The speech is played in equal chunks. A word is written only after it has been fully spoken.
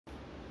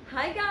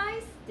Hi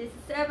guys, this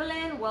is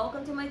Evelyn.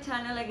 Welcome to my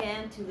channel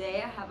again.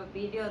 Today I have a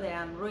video that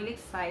I'm really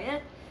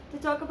excited to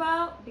talk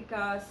about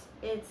because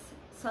it's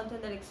something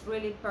that is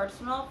really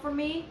personal for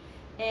me,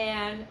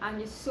 and I'm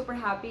just super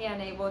happy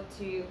and able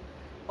to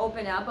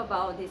open up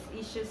about these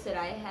issues that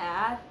I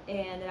had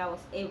and that I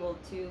was able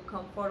to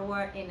come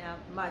forward in a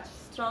much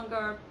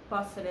stronger,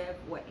 positive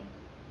way.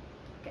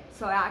 Okay,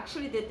 so I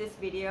actually did this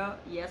video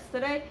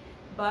yesterday,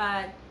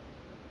 but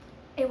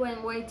it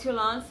went way too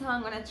long, so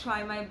I'm gonna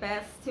try my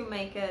best to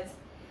make it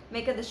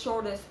the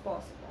shortest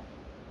possible.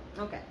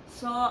 Okay,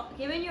 so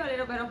giving you a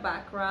little bit of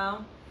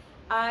background,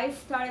 I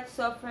started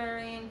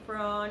suffering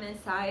from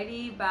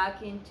anxiety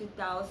back in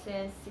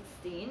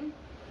 2016.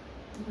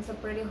 It was a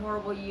pretty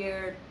horrible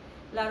year,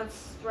 a lot of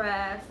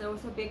stress. There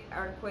was a big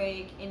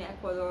earthquake in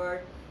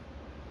Ecuador.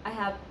 I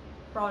had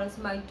problems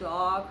with my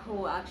dog,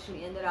 who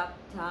actually ended up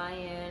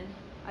dying.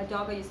 A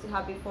dog I used to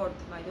have before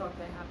to my dog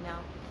that I have now.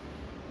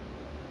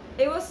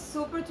 It was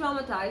super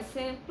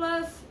traumatizing.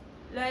 Plus,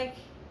 like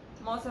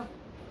most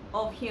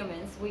of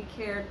humans, we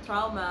carry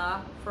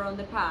trauma from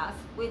the past,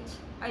 which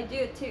I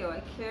do too.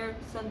 I carry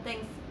some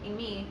things in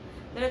me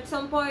that at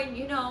some point,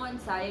 you know,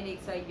 anxiety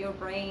is like your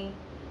brain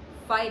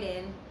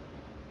fighting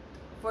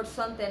for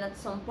something at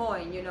some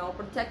point, you know,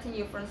 protecting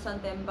you from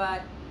something.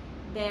 But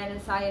then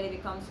anxiety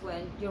becomes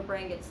when your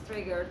brain gets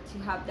triggered to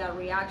have that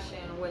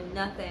reaction when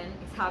nothing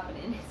is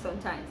happening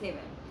sometimes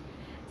even.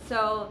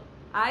 So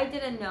I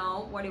didn't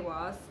know what it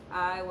was.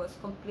 I was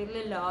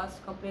completely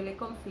lost, completely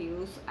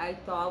confused. I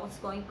thought I was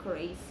going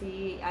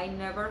crazy. I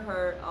never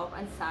heard of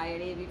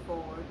anxiety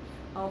before,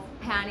 of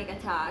panic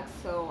attacks.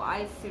 So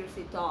I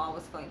seriously thought I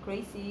was going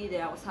crazy,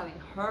 that I was having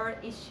heart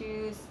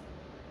issues.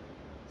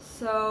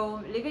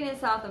 So living in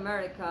South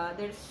America,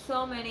 there's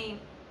so many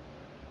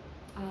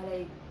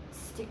like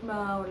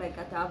stigma or like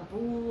a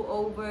taboo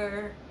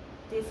over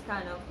these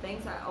kind of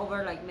things,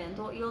 over like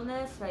mental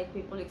illness. Like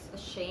people is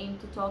ashamed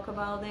to talk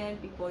about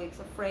it, people is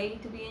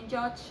afraid to be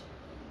judged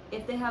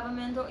if they have a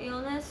mental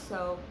illness.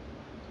 So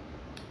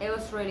it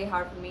was really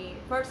hard for me,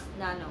 first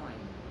not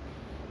knowing.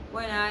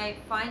 When I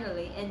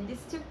finally, and this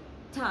took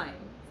time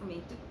for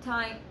me, took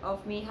time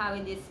of me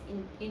having this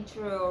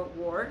interior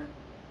war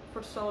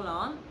for so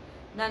long,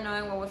 not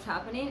knowing what was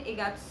happening. It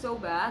got so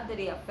bad that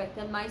it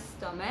affected my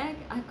stomach.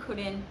 I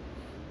couldn't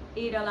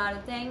eat a lot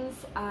of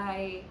things.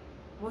 I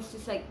was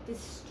just like this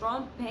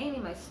strong pain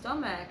in my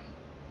stomach.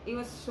 It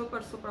was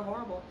super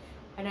horrible.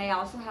 And I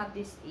also have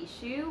this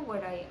issue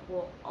where I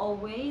will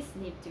always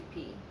need to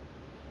pee,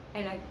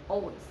 and I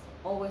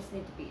always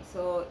need to pee.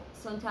 So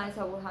sometimes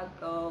I will have to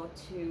go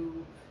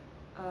to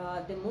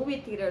the movie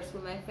theaters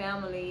with my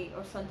family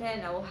or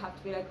something. I will have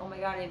to be like, oh my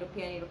god, I need to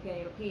pee, I need to pee, I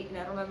need to pee. And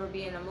I remember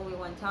being in a movie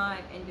one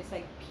time and just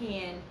like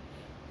peeing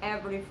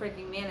every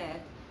freaking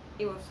minute.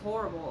 It was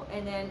horrible.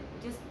 And then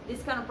just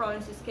this kind of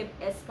problems just kept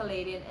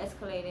escalating,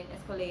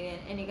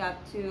 and it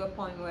got to a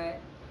point where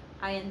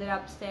I ended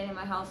up staying in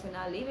my house and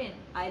not leaving.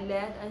 I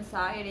let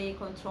anxiety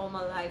control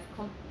my life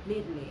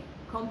completely.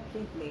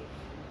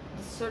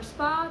 The surf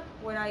spot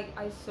where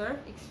I surf,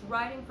 it's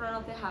right in front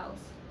of the house.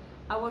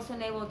 I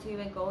wasn't able to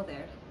even go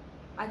there.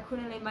 I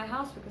couldn't leave my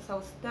house because I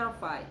was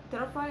terrified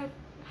of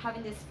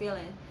having this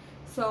feeling.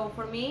 So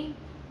for me,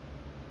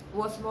 it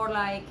was more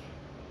like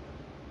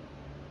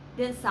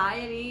the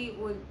anxiety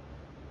would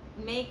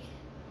make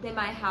that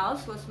my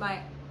house was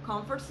my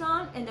comfort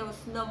zone, and there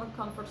was no more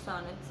comfort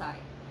zone inside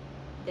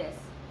this.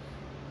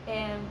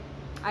 And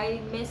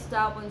I missed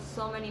out on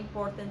so many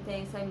important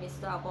things. I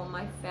missed out on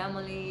my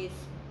family's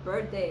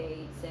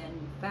birthdays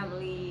and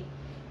family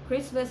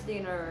Christmas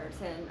dinners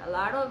and a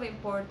lot of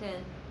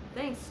important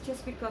things,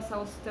 just because I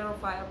was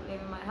terrified of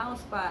leaving my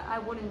house, but I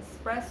wouldn't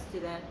express to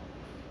them.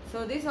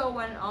 So this all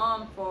went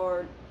on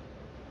for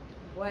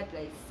what,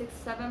 like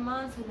 6-7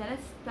 months, and then I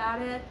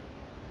started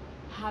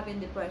having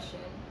depression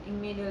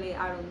immediately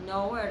out of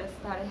nowhere. I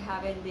started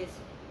having this,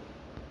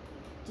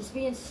 just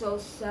being so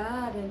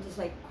sad and just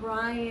like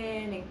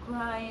crying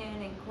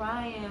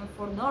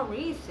for no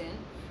reason,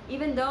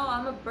 even though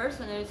I'm a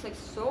person that it's like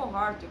so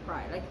hard to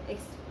cry. Like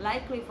it's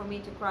likely for me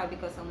to cry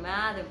because I'm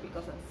mad and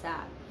because I'm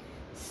sad.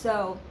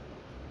 So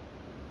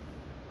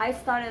I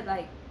started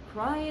like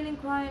crying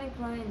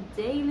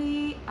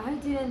daily. I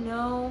didn't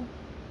know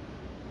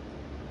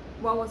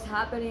what was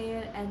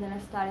happening, and then I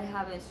started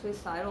having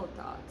suicidal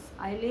thoughts.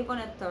 I live on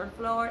a 3rd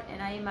floor, and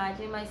I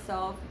imagine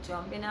myself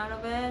jumping out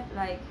of it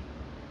like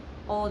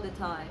all the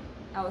time.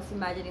 I was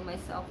imagining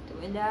myself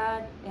doing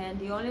that, and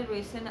the only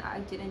reason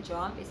I didn't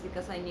jump is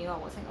because I knew I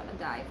wasn't gonna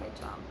die if I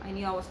jumped. I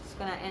knew I was just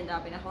gonna end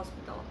up in a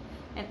hospital,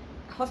 and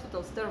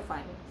hospitals terrify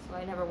me, so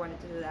I never wanted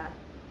to do that.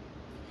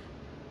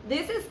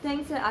 This is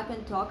things that I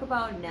can talk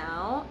about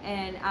now,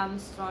 and I'm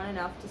strong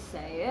enough to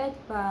say it,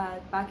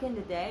 but back in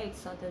the day, it's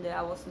something that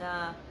I was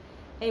not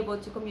able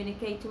to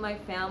communicate to my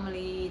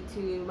family,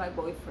 to my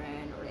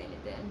boyfriend, or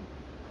anything.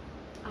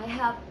 I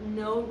have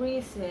no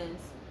reasons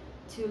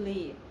to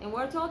leave, and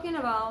we're talking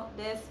about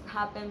this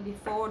happened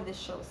before the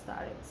show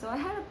started. So I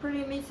had a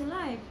pretty amazing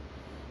life,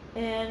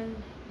 and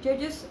you're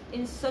just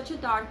in such a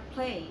dark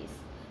place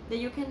that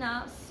you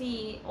cannot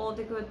see all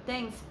the good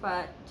things,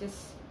 but just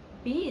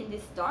be in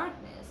this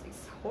darkness.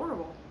 It's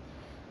horrible.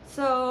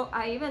 So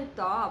I even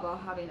thought about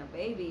having a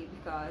baby,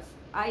 because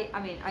I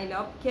mean, I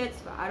love kids,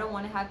 but I don't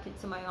want to have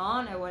kids of my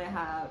own. I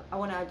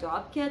want to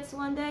adopt kids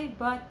one day.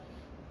 But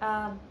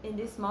in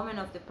this moment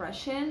of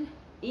depression,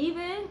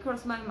 even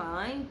crossed my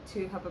mind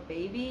to have a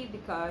baby,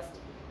 because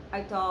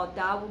I thought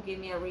that would give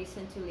me a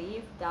reason to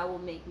live. That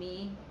will make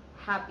me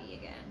happy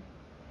again.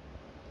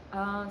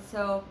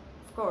 So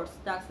of course,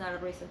 that's not a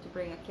reason to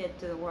bring a kid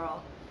to the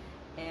world.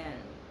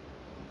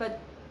 But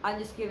I'm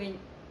just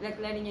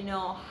letting you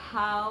know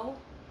how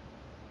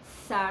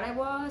sad I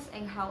was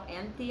and how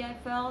empty I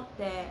felt,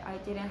 that I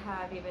didn't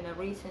have even a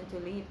reason to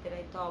live, that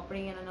I thought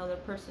bringing another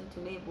person to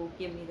live will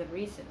give me the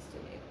reasons to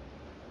live.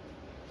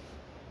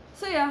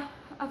 So yeah,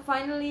 I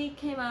finally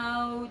came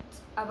out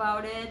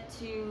about it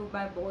to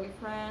my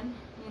boyfriend,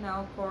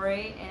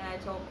 Corey, and I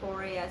told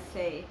Corey, I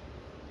say,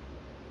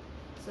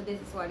 so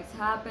this is what is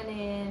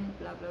happening,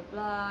 blah blah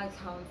blah, it's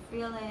how I'm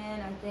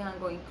feeling, I think I'm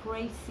going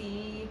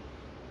crazy.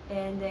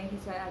 And then he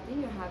said, I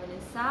think you're having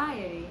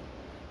anxiety.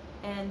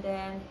 And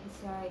then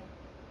he's like,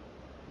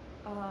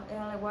 and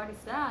I'm like, what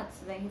is that?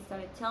 So then he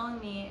started telling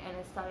me, and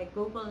I started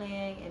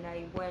Googling, and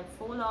I went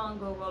full on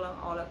Google on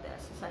all of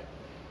this. It's like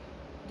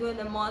doing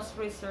the most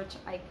research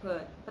I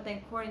could. But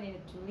then Corey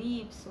needed to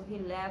leave, so he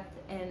left,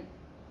 and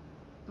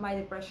my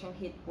depression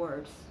hit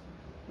worse.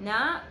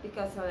 Not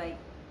because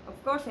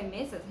of course I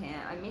miss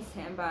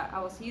him, but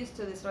I was used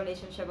to this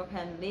relationship of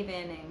him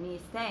leaving and me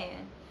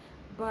staying.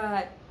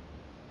 But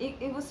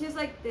it was just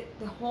like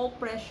the whole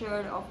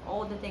pressure of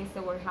all the things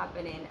that were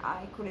happening.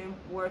 I couldn't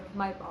work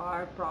my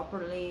bar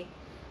properly.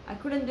 I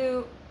couldn't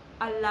do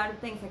a lot of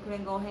things. I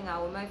couldn't go hang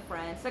out with my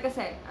friends. Like I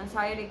said,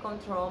 anxiety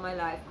controlled my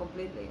life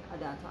completely at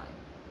that time.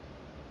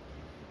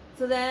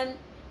 So then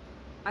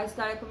I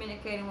started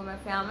communicating with my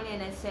family,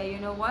 and I say, you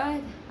know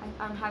what,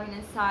 I'm having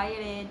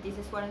anxiety. This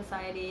is what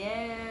anxiety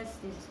is.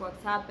 This is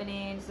what's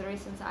happening. It's the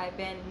reasons I've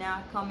been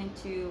not coming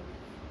to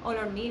all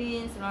our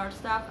meetings and our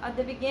stuff at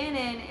the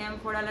beginning.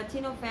 And for a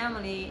Latino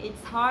family,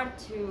 it's hard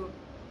to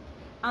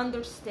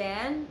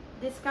understand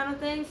this kind of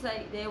things.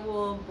 Like, they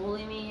will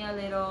bully me a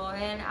little,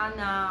 and I'm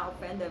not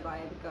offended by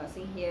it, because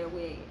in here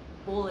we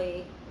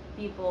bully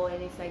people,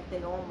 and it's like the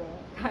normal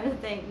kind of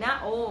thing.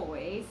 Not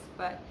always,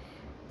 but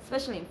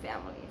especially in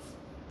families.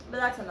 But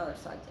that's another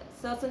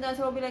subject. So sometimes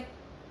I will be like,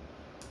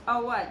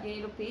 oh, what, you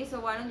need to pee, so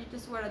why don't you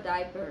just wear a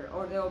diaper?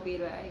 Or they'll be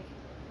like,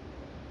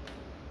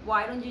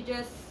 why don't you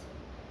just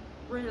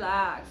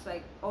relax?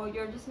 Like, oh,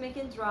 you're just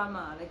making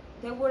drama. Like,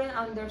 they wouldn't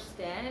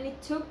understand, and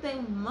it took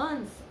them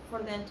months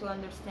for them to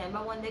understand.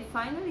 But when they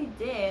finally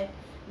did,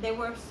 they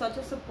were such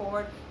a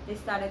support. They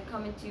started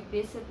coming to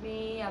visit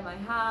me at my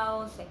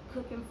house and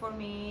cooking for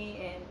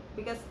me. And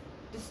because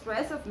the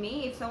stress of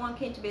me, if someone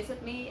came to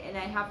visit me and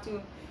I have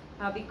to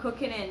be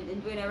cooking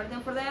and doing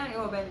everything for them, it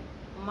would have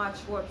been much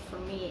worse for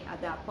me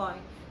at that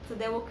point. So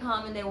they will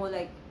come and they will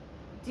like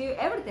do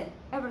everything.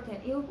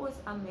 It was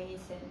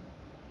amazing.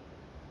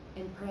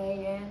 And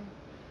praying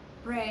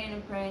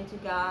to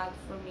God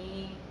for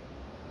me.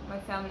 My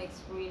family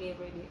is really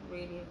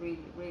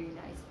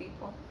nice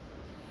people.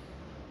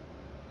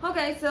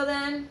 Okay, so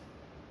then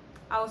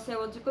I was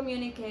able to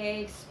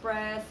communicate,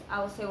 express. I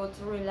was able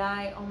to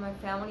rely on my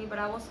family, but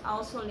I was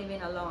also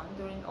living alone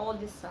during all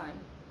this time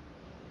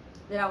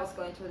that I was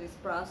going through this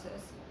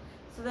process.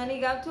 So then it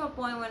got to a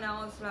point when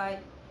I was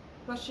like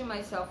pushing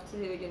myself to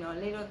do,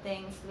 little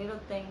things,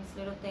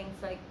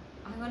 like,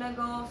 I'm gonna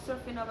go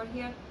surfing over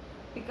here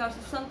because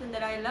it's something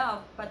that I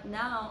love, but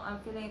now I'm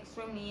feeling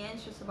extremely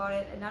anxious about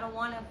it, and I don't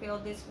want to feel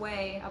this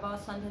way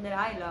about something that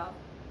I love.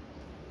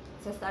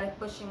 So I started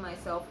pushing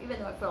myself, even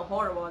though I felt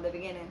horrible at the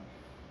beginning.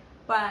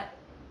 But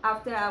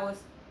after I was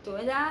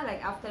doing that,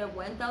 like after I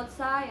went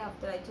outside,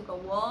 after I took a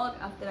walk,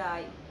 after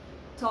I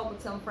talked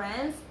with some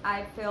friends,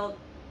 I felt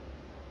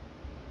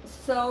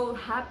so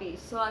happy,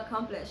 so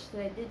accomplished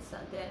that I did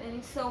something. And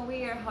it's so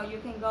weird how you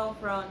can go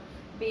from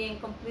being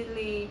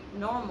completely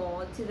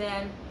normal to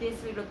then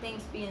these little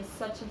things being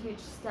such a huge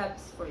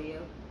steps for you.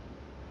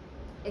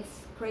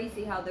 It's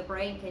crazy how the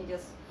brain can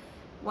just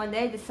one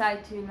day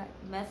decide to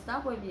mess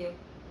up with you.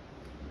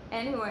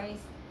 Anyways,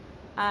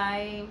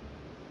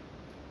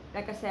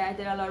 like I said, I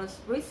did a lot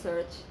of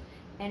research,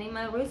 and in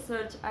my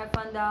research I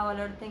found out a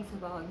lot of things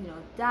about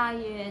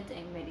diet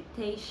and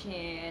meditation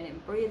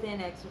and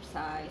breathing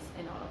exercise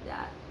and all of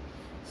that.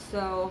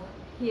 So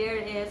here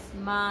is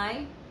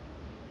my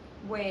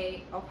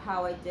way of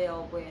how I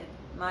deal with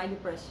my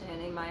depression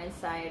and my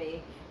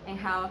anxiety, and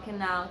how I can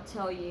now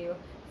tell you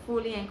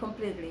fully and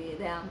completely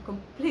that I'm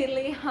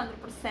completely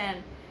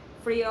 100%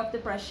 free of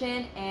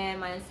depression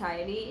and my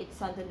anxiety. It's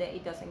something that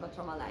it doesn't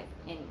control my life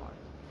anymore.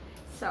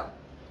 So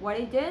what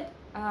I did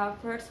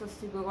first was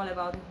to Google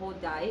about the whole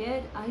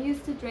diet. I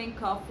used to drink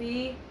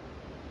coffee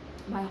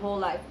my whole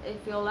life. I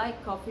feel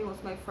like coffee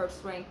was my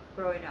first drink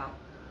growing up.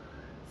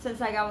 Since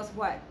like I was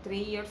 3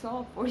 years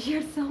old, 4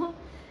 years old,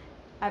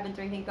 I've been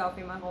drinking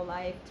coffee my whole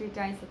life, 3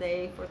 times a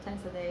day, 4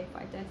 times a day,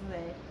 5 times a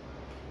day.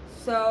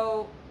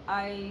 So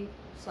I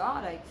saw,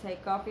 like, say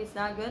coffee is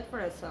not good for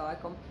us, so I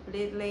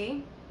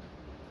completely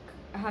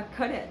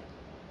cut it,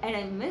 and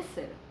I miss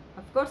it.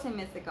 Of course I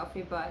miss the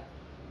coffee, but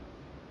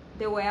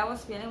the way I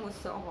was feeling was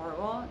so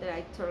horrible that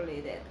I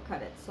totally did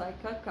cut it. So I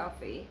cut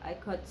coffee, I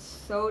cut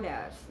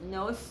sodas,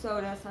 no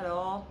sodas at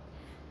all,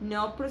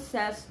 no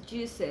processed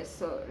juices.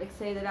 So let's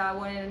say that I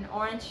wanted an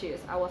orange juice,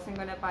 I wasn't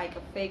gonna buy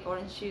a fake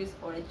orange juice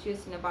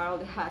in a bottle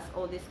that has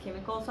all these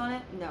chemicals on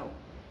it. No,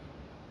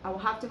 I will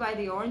have to buy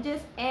the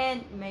oranges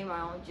and make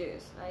my own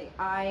juice. Like,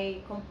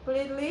 I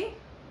completely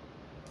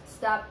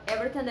stopped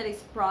everything that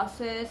is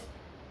processed,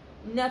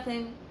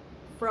 nothing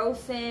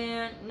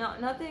frozen,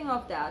 nothing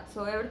of that.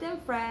 So everything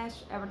fresh,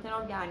 everything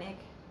organic,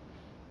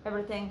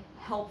 everything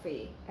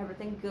healthy,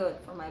 everything good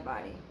for my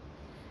body.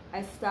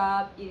 I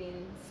stopped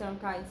eating certain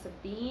kinds of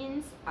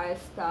beans. I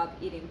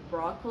stopped eating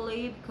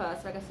broccoli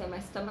because, like I said, my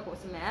stomach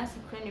was a mess.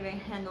 I couldn't even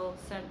handle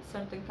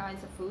certain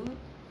kinds of food.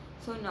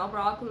 So no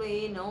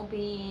broccoli, no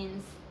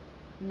beans,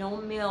 no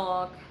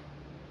milk,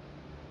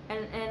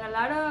 and a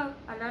lot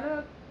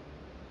of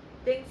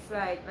things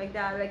like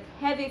that, like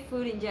heavy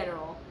food in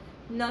general.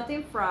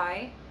 Nothing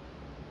fried,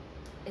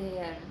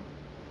 and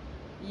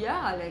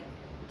yeah, like,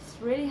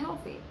 it's really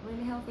healthy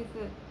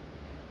food.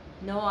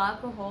 No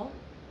alcohol,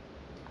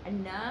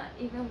 and not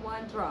even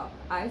one drop.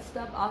 I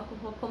stopped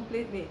alcohol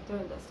completely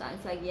during those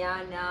times. Like,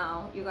 yeah,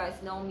 now you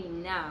guys know me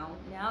now.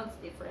 Now it's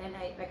different. And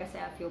like I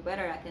said, I feel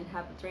better. I can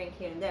have a drink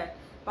here and there,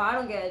 but I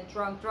don't get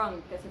drunk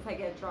because if I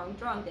get drunk,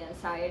 the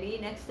anxiety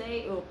next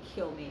day, it will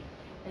kill me,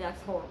 and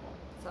that's horrible.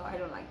 So I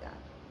don't like that.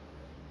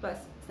 Plus,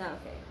 it's not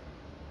okay.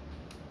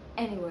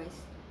 Anyways,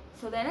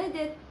 so then I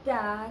did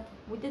that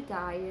with the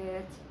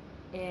diet,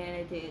 and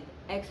I did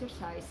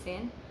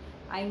exercising.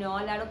 I know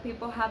a lot of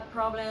people have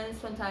problems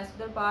sometimes with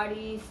their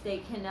bodies. They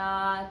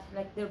cannot,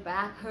 like, their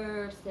back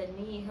hurts, their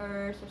knee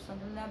hurts, or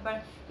something like that.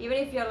 But even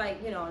if you're,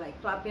 like, you know,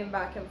 like clapping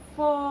back and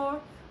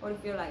forth, or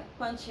if you're like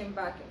punching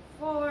back and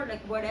forth,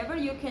 like whatever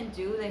you can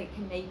do that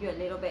can make you a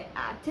little bit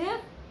active,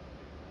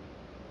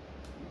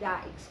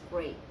 that is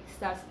great. It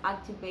starts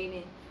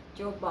activating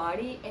your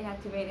body and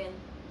activating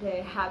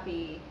the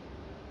happy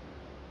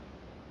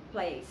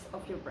place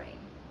of your brain.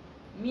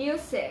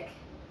 Music.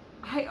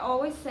 I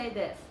always say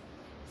this: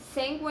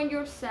 sing when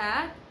you're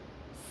sad,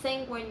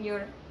 sing when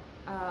you're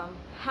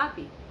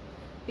happy,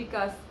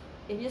 because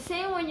if you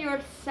sing when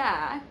you're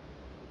sad,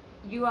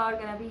 you are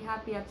gonna be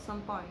happy at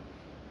some point,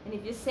 and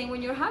if you sing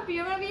when you're happy,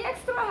 you're gonna be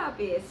extra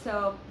happy.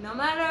 So no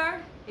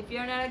matter if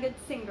you're not a good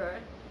singer,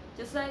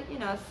 just, like, you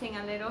know, sing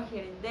a little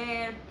here and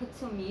there, put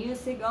some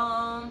music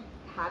on,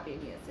 happy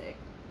music.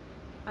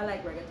 I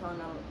like reggaeton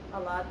a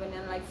lot. When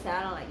I'm like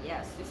sad, I'm like,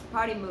 yes, just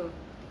party mood.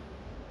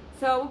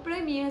 So I will play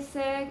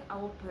music, I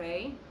will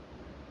pray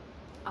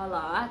a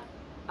lot.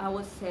 I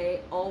would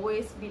say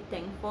always be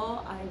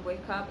thankful. I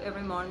wake up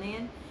every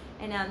morning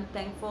and I'm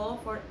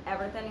thankful for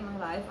everything in my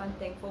life. I'm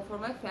thankful for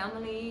my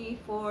family,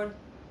 for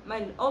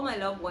all my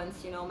loved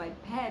ones, you know, my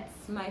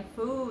pets, my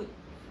food,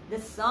 the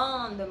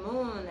sun, the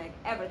moon, like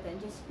everything.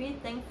 Just be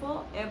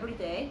thankful every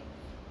day,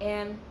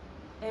 and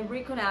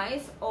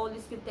recognize all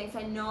these good things.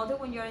 I know that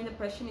when you're in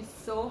depression, it's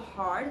so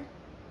hard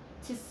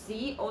to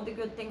see all the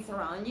good things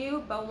around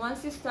you, but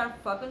once you start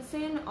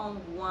focusing on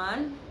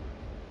one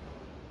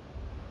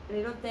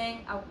little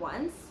thing at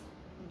once,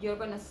 you're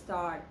gonna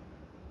start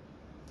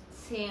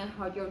seeing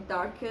how your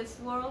darkest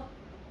world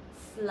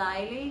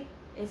slightly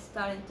is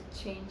starting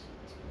to change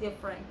to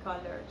different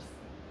colors.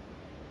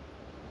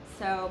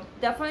 So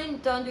definitely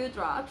don't do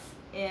drugs.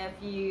 If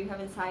you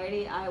have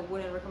anxiety, I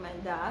wouldn't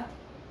recommend that.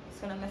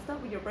 It's gonna mess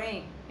up with your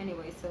brain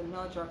anyway. So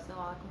no drugs, no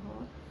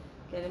alcohol.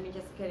 Okay, let me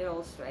just get it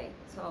all straight.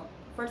 So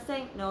first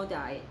thing, no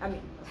diet.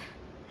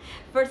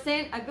 First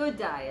thing, a good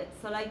diet.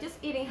 So like just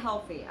eating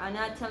healthy. I'm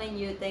not telling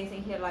you things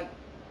in here like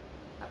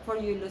for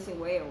you losing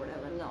weight or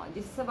whatever. No,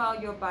 this is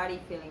about your body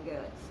feeling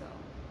good. So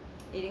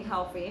eating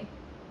healthy.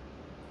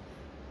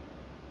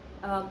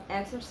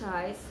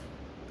 Exercise.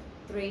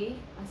 3,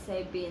 I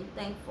say being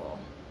thankful.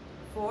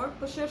 4,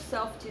 push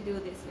yourself to do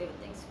these little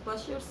things.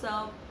 Push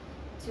yourself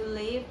to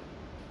live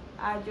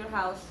at your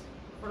house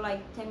for like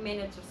 10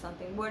 minutes or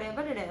something,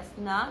 whatever it is,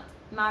 not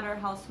matter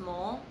how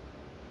small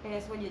it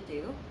is what you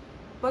do.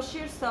 Push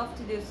yourself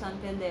to do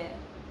something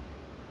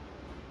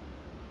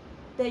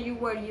that you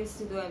were used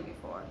to doing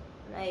before.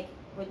 Like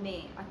with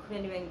me, I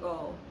couldn't even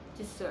go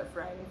to surf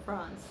right in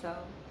front, so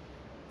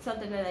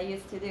something that I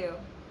used to do.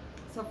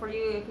 So for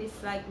you, if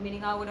it's like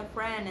meeting out with a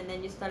friend and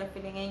then you started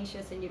feeling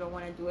anxious and you don't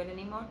want to do it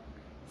anymore,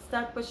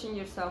 start pushing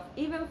yourself,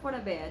 even for a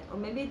bit, or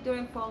maybe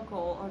during phone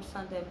call or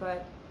something,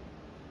 but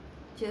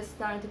just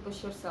starting to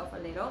push yourself a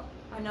little.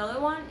 Another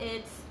one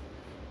is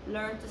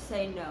learn to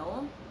say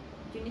no.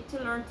 You need to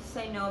learn to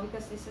say no,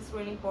 because this is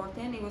really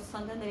important. It was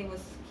something that it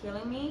was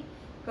killing me,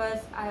 because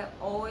I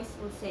always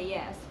would say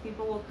yes.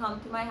 People will come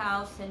to my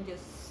house and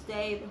just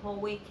stay the whole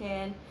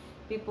weekend.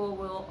 People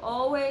will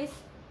always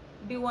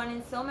be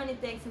wanting so many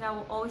things, and I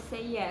will always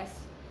say yes.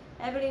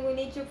 Evelyn, we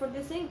need you for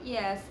this thing?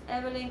 Yes.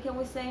 Evelyn, can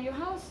we stay in your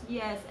house?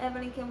 Yes.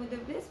 Evelyn, can we do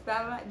this?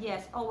 Blah, blah.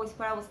 Yes, always.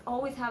 But I was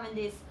always having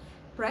this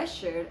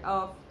pressure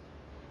of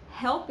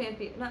helping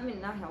people, I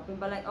mean not helping,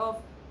 but like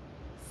of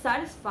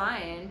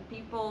satisfying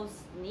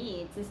people's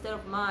needs instead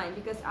of mine,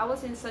 because I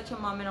was in such a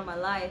moment of my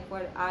life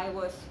where I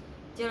was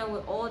dealing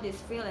with all these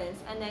feelings,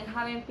 and then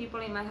having people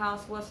in my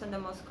house wasn't the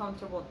most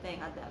comfortable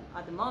thing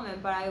at the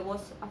moment, but I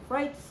was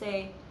afraid to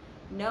say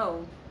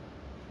no.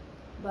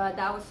 But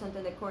that was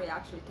something that Corey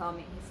actually told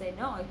me. He said,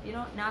 no,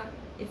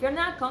 if you're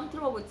not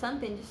comfortable with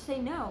something, just say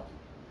no.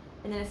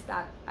 And then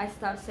I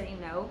start saying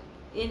no,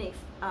 and it's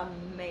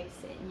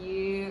amazing.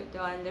 You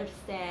don't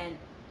understand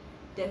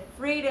the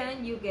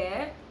freedom you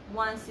get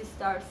once you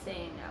start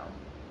saying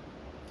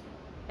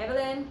no.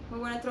 Evelyn, we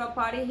want to throw a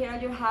party here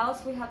at your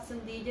house. We have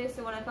some DJs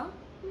who want to come.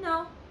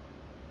 No.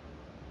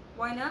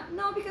 Why not?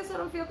 No, because I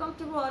don't feel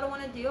comfortable. I don't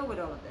want to deal with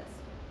all of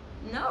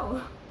this.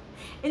 No.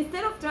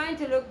 Instead of trying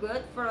to look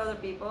good for other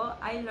people,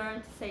 I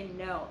learned to say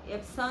no.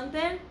 If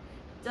something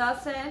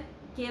doesn't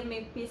give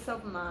me peace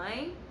of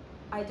mind,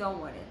 I don't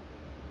want it.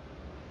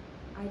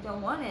 I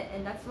don't want it,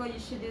 and that's what you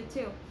should do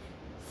too.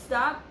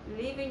 Stop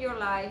living your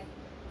life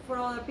for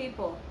other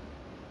people.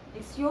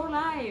 It's your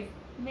life.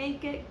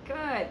 Make it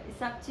good.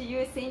 It's up to you.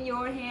 It's in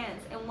your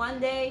hands. And one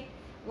day,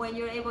 when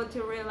you're able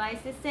to realize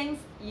these things,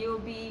 you'll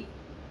be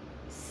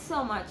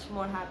so much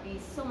more happy,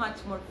 so much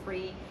more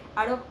free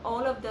out of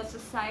all of the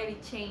society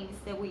chains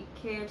that we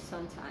carry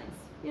sometimes,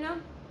 you know?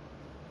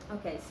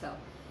 Okay, so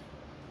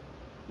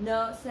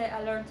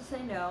I learned to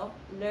say no.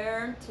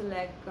 Learn to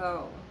let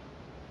go.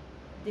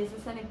 This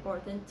is an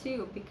important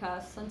too,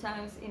 because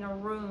sometimes in a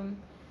room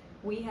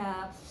we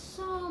have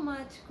so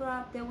much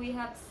crap that we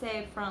have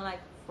saved from like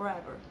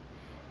forever.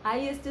 I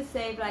used to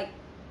save like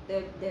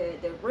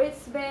the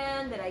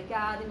wristband that I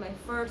got in my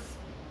first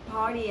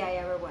party I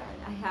ever went.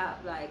 I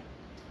have like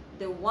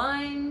the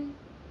wine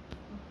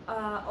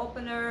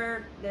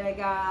opener that I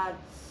got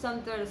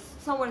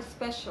somewhere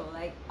special,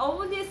 like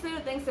all these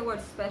little things that were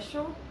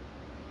special.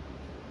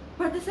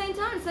 But at the same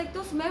time, it's like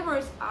those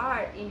memories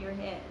are in your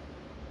head.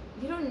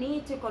 You don't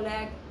need to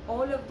collect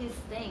all of these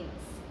things.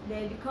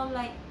 They become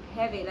like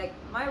heavy. Like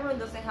my room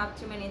doesn't have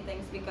too many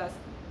things because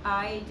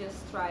I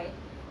just try.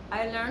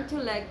 I learned to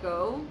let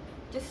go.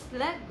 Just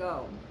let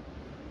go.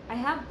 I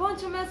have a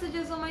bunch of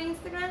messages on my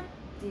Instagram.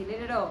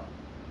 Delete it all.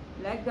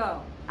 Let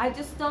go. I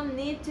just don't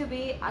need to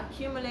be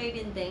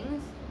accumulating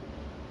things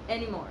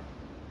anymore.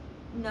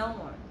 No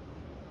more.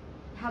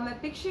 Have my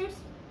pictures?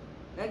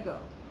 Let go.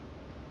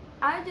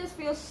 I just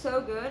feel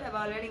so good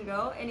about letting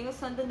go, and it was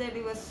something that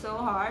it was so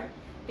hard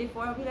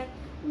before. I'd be like,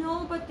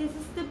 no, but this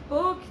is the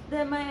book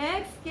that my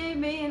ex gave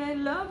me and I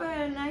love it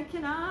and I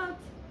cannot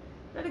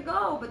let it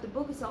go. But the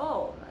book is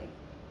old. Like,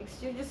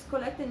 you're just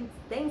collecting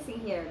things in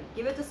here.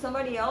 Give it to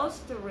somebody else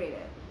to read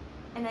it.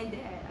 And I did.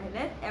 I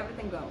let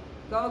everything go.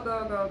 Go,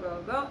 go, go,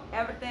 go, go.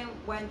 Everything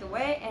went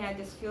away and I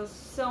just feel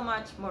so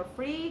much more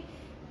free.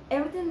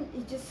 Everything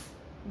is just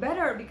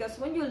better, because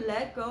when you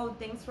let go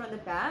things from the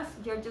past,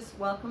 you're just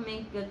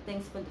welcoming good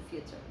things from the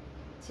future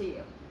to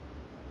you.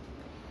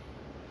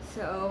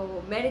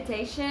 So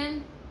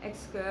meditation,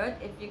 it's good.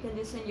 If you can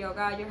do some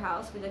yoga at your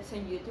house with like some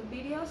YouTube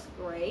videos,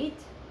 great.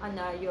 I'm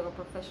not a yoga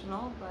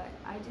professional, but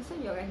I do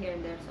some yoga here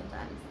and there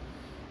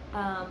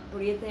sometimes.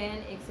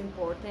 Breathing is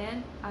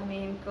important. I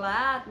mean,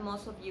 glad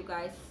most of you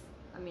guys,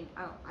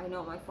 I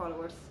know my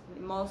followers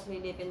mostly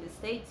live in the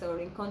States or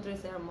in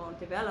countries that are more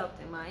developed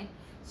than mine.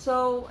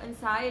 So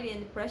anxiety and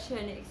depression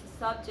is a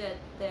subject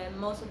that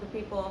most of the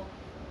people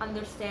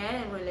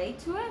understand and relate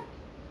to it.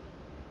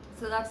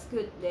 So that's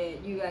good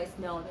that you guys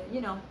know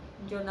that,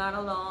 you're not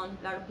alone.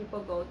 A lot of people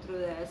go through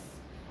this.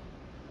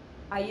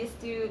 I used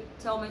to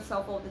tell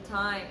myself all the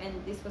time,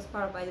 and this was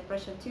part of my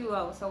depression too,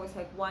 I was always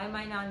like, why am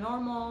I not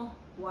normal?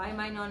 Why am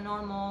I not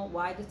normal?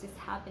 Why does this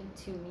happen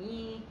to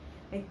me?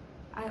 Like,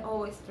 I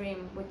always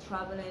dream with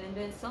traveling and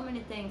doing so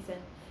many things,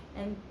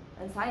 and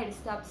anxiety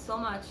stopped so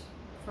much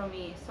from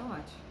me, so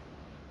much.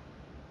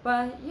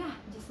 But yeah,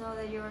 just know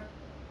that you're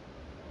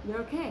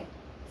okay.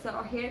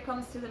 So here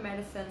comes to the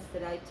medicines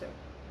that I took.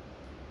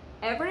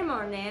 Every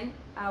morning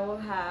I will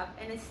have,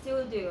 and I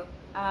still do,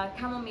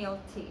 chamomile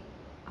tea.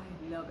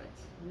 I love it.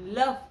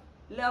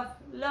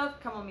 Love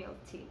chamomile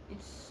tea.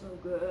 It's so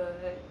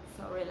good,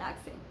 so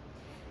relaxing.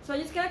 So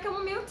I just get a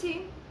chamomile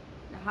tea,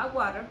 and hot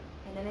water,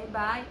 and then I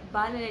buy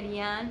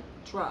Valerian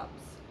drops.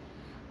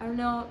 I don't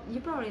know,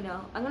 you probably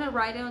know. I'm gonna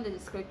write it on the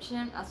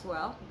description as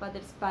well, but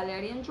there's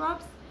Valerian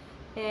drops,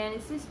 and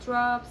it's these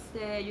drops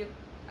that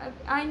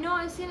I know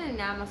I've seen it in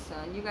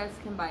Amazon. You guys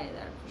can buy it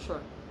there for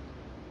sure.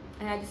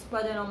 And I just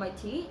put it on my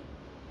tea.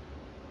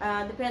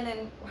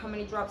 Depending how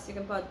many drops you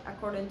can put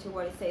according to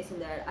what it says in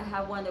there. I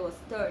have one that was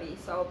 30,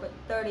 so I'll put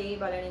 30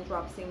 Valerian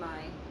drops in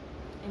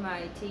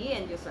my tea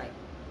and just like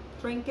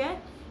drink it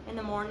in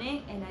the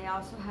morning. And I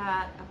also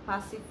had a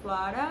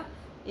Passiflora.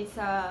 It's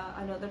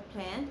another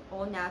plant,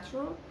 all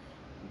natural.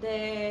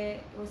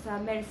 It was a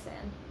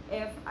medicine.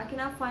 If I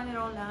cannot find it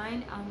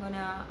online, I'm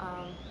gonna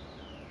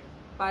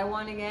buy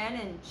one again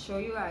and show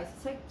you guys.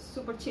 It's like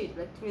super cheap,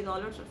 like $3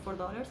 or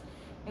 $4.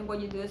 And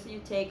what you do is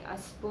you take a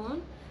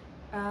spoon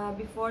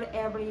before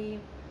every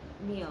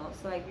meal,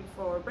 so like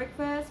before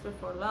breakfast,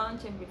 before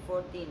lunch, and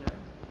before dinner.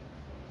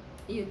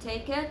 you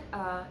take it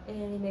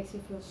and it makes you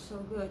feel so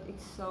good.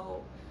 It's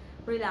so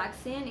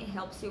relaxing. It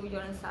helps you with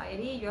your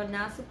anxiety. You're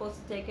not supposed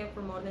to take it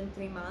for more than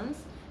 3 months,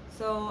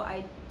 so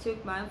I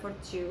took mine for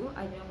 2.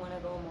 I didn't want to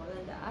go more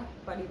than that,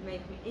 but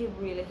it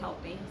really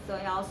helped me. So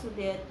I also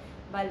did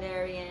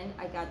Valerian.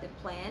 I got the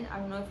plant. I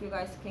don't know if you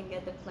guys can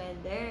get the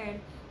plant there,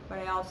 but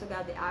I also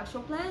got the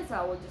actual plant. So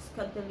I will just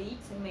cut the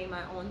leaves and make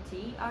my own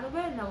tea out of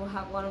it, and I will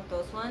have one of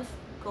those ones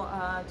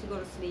to go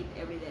to sleep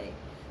every day.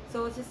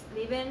 So it's just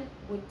living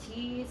with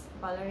teas,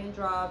 Valerian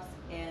drops,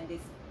 and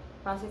this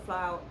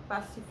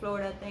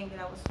Passiflora thing that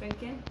I was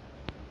drinking.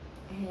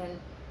 And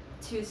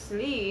to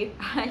sleep,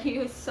 I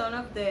use some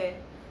of that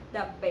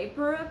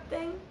vapor up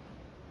thing.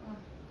 Oh,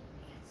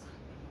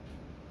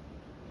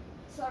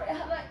 sorry, I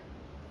have like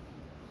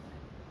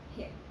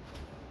here.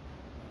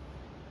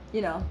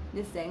 You know,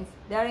 these things.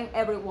 They're in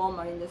every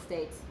Walmart in the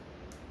States.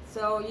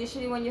 So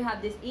usually when you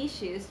have these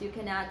issues, you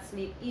cannot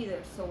sleep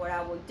either. So what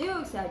I will do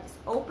is I just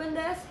open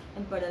this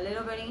and put a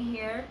little bit in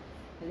here,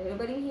 a little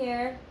bit in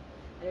here,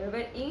 a little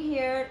bit in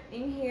here,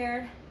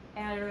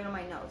 and a little bit on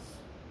my nose.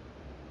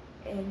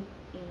 And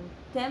in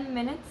 10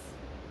 minutes,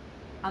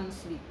 I'm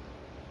asleep.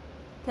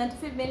 10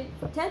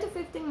 to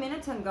 15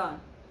 minutes, I'm gone.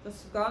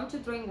 Just gone to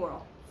dream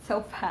world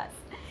so fast.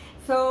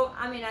 So,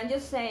 I mean, I'm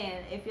just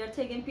saying, if you're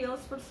taking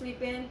pills for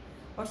sleeping,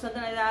 or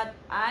something like that.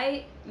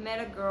 I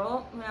met a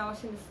girl when I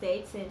was in the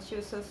States, and she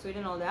was so sweet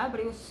and all that, but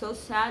it was so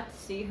sad to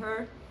see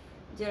her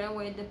dealing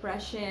with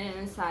depression and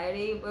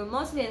anxiety, but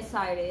mostly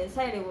anxiety.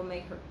 Anxiety will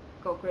make her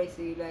go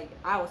crazy. Like,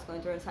 I was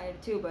going through anxiety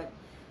too, but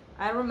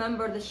I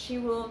remember that she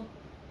will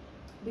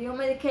be on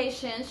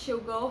medication, she'll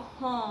go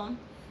home,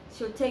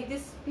 she'll take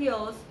these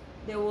pills,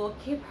 they will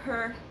keep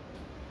her,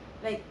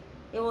 like,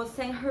 it will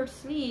send her to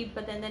sleep,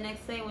 but then the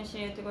next day when she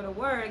needed to go to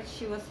work,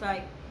 she was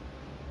like,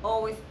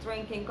 always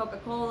drinking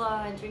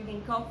Coca-Cola and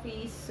drinking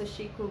coffee so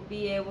she could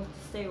be able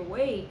to stay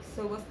awake.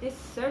 So it was this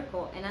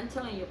circle, and I'm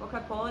telling you,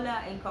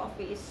 Coca-Cola and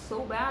coffee is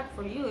so bad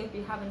for you if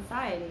you have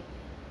anxiety.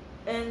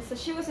 And so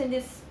she was in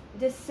this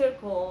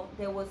circle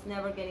that was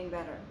never getting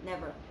better,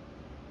 never,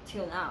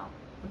 till now.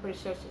 I'm pretty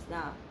sure she's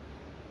not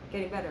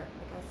getting better.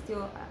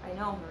 Like, I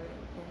know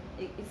her,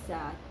 and it's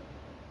sad.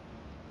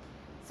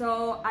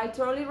 So I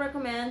totally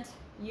recommend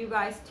you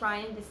guys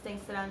trying these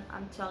things that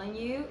I'm telling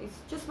you. It's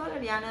just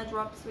valeriana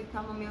drops with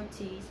chamomile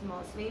teas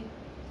mostly.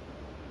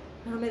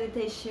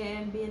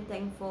 Meditation, being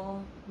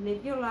thankful,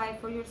 live your life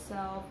for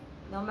yourself.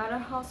 No matter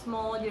how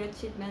small your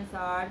achievements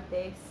are,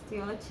 they're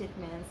still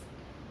achievements,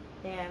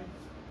 and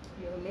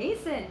you're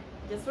amazing.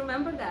 Just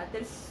remember that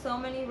there's so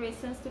many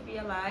reasons to be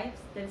alive.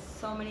 There's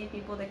so many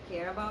people that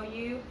care about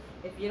you.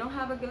 If you don't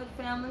have a good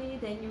family,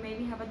 then you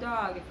maybe have a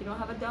dog. If you don't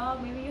have a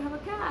dog, maybe you have a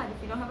cat.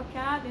 If you don't have a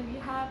cat, maybe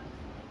you have,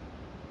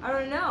 I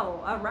don't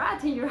know, a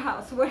rat in your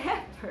house,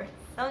 whatever.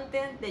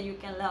 Something that you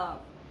can love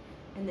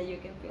and that you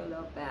can feel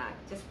love back.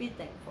 Just be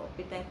thankful.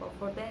 Be thankful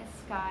for the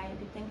sky.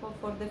 Be thankful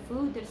for the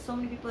food. There's so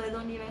many people that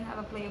don't even have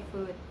a plate of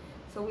food.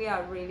 So we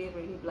are really,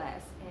 really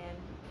blessed. And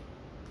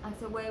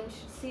that's the way we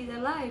should see the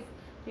life.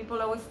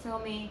 People always tell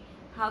me,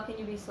 how can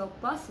you be so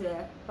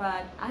positive?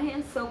 But I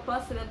am so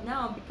positive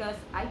now because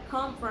I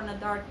come from a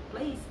dark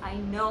place. I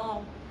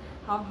know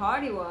how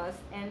hard it was,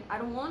 and I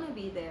don't want to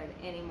be there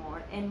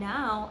anymore. And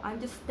now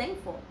I'm just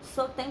thankful,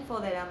 so thankful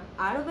that I'm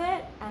out of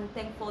it, and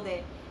thankful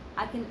that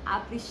I can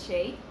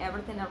appreciate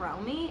everything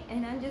around me,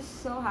 and I'm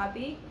just so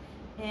happy.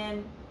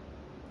 And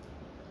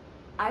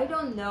I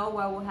don't know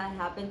what would have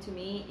happened to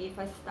me if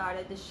I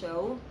started the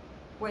show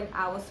when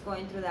I was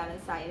going through that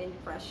anxiety and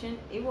depression.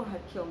 It would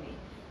have killed me.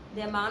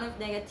 The amount of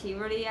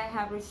negativity I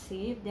have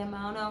received, the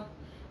amount of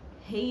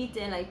hate,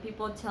 and like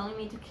people telling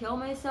me to kill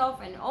myself,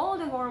 and all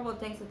the horrible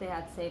things that they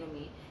had to say to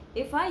me.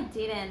 If I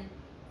didn't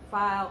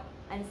file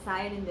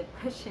anxiety and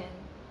depression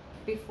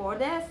before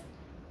this,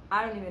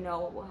 I don't even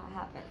know what would have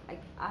happened.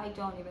 Like, I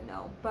don't even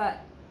know,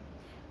 but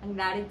I'm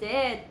glad it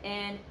did.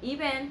 And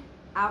even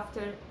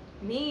after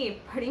me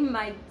putting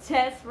my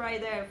chest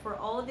right there for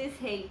all this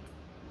hate,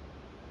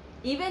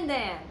 even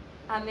then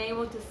I'm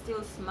able to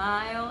still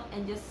smile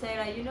and just say,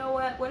 like, you know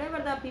what, whatever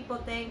that people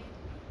think,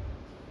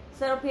 it's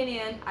their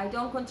opinion. I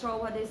don't control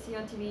what they see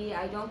on TV.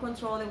 I don't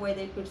control the way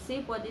they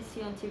perceive what they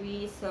see on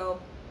TV. So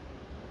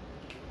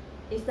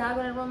it's not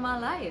gonna run my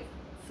life.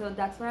 So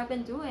that's what I've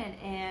been doing,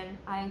 and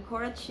I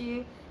encourage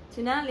you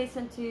to not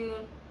listen to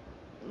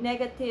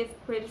negative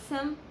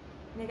criticism,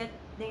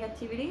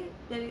 negativity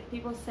that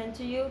people send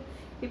to you.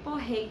 People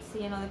hate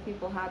seeing other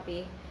people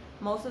happy.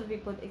 Most of the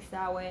people it's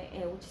that way,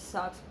 and which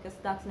sucks because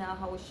that's not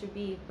how it should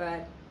be.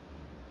 But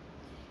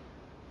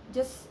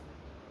just,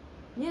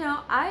 you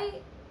know,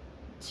 I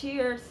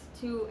cheers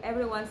to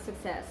everyone's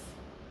success,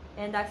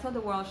 and that's how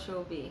the world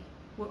should be.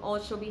 We all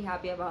should be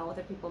happy about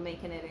other people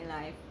making it in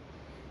life.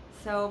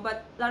 So,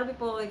 but a lot of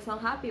people like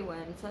unhappy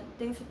when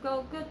things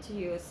go good to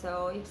you.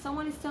 So if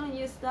someone is telling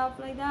you stuff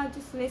like that,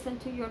 just listen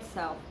to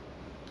yourself.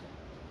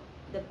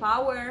 The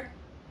power,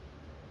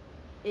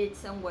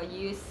 it's on what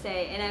you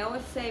say. And I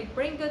always say,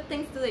 bring good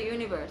things to the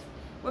universe.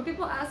 When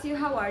people ask you,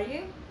 how are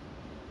you?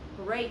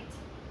 Great.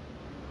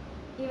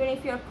 Even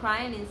if you're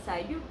crying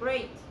inside, you're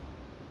great.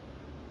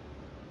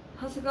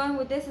 how's it going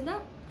with this and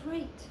that?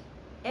 Great.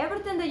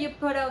 Everything that you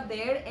put out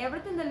there,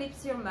 everything that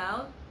leaves your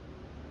mouth,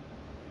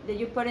 that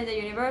you put in the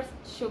universe,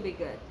 should be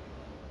good,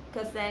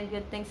 because then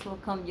good things will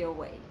come your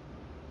way.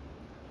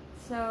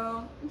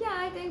 So yeah,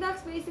 I think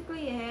that's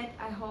basically it.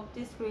 I hope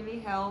this really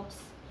helps.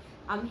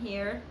 I'm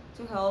here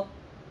to help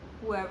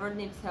whoever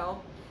needs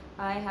help.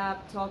 I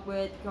have talked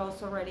with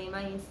girls already in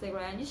my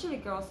Instagram, usually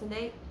girls, and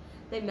they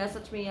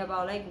message me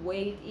about like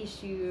weight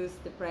issues,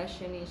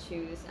 depression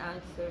issues,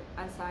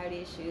 anxiety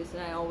issues,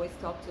 and I always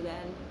talk to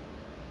them.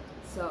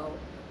 So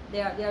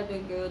they are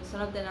doing good.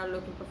 Some of them are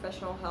looking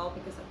professional help,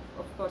 because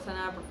of course I'm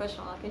not a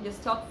professional. I can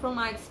just talk from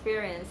my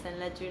experience and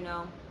let you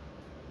know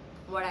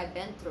what I've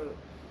been through.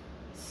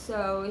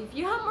 So if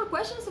you have more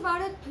questions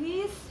about it,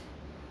 please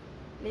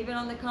leave it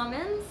on the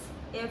comments.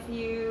 If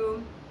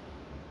you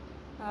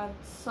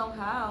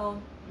somehow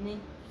need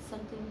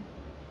something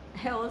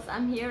else,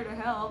 I'm here to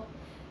help.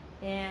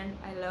 And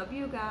I love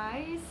you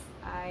guys.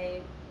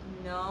 I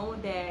know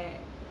that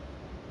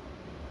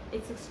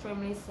it's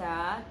extremely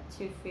sad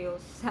to feel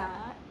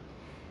sad.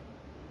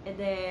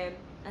 The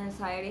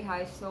anxiety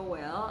hides so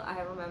well.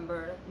 I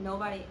remember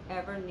nobody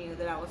ever knew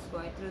that I was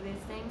going through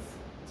these things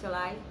till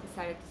I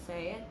decided to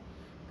say it.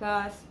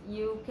 Because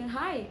you can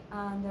hide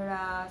under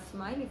a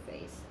smiley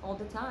face all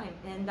the time,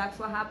 and that's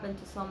what happened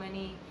to so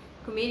many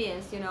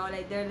comedians, you know,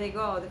 like there they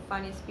go, the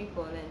funniest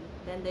people, and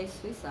then they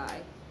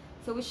suicide.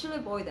 So we should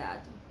avoid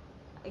that.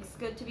 It's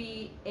good to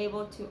be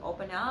able to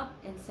open up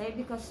and say,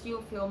 because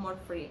you feel more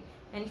free.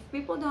 And if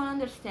people don't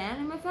understand,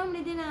 and my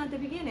family didn't at the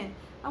beginning,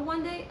 at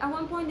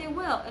one point they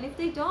will, and if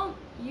they don't,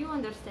 you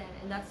understand,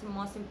 and that's the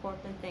most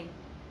important thing,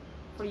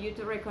 for you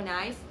to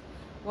recognize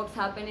what's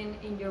happening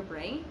in your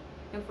brain,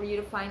 and for you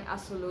to find a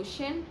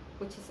solution,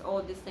 which is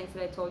all these things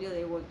that I told you.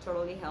 They will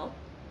totally help,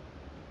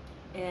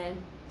 and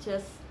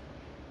just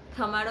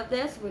come out of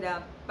this with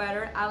a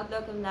better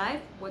outlook on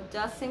life. What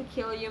doesn't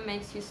kill you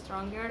makes you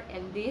stronger,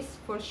 and this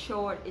for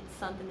sure, it's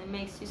something that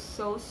makes you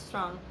so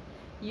strong.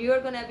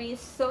 You're gonna be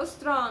so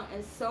strong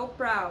and so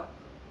proud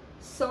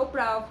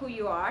of who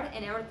you are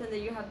and everything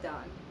that you have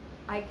done.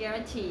 I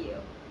guarantee you.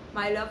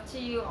 My love to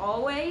you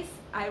always.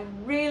 I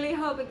really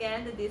hope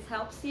again that this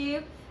helps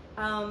you.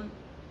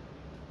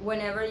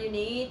 Whenever you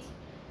need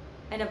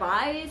an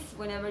advice,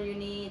 whenever you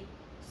need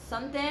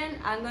something,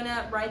 I'm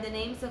gonna write the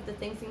names of the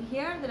things in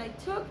here that I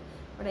took,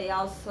 but I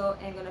also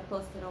am gonna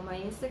post it on my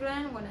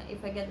Instagram.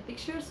 If I get the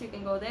pictures, you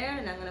can go there,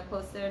 and I'm gonna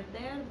post there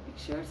the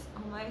pictures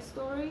on my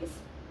stories.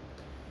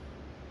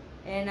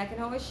 And I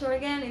can always share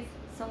again if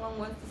someone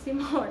wants to see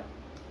more.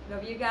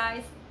 Love you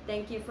guys.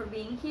 Thank you for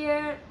being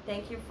here.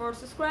 Thank you for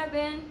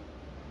subscribing.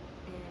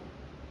 And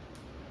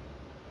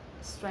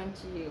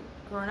strength to you.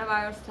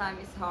 Coronavirus time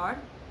is hard,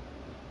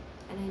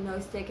 and I know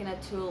it's taking a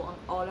toll on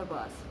all of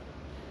us,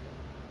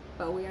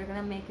 but we are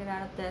gonna make it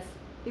out of this.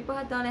 People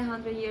had done it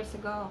 100 years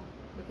ago.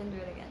 We can do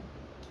it again.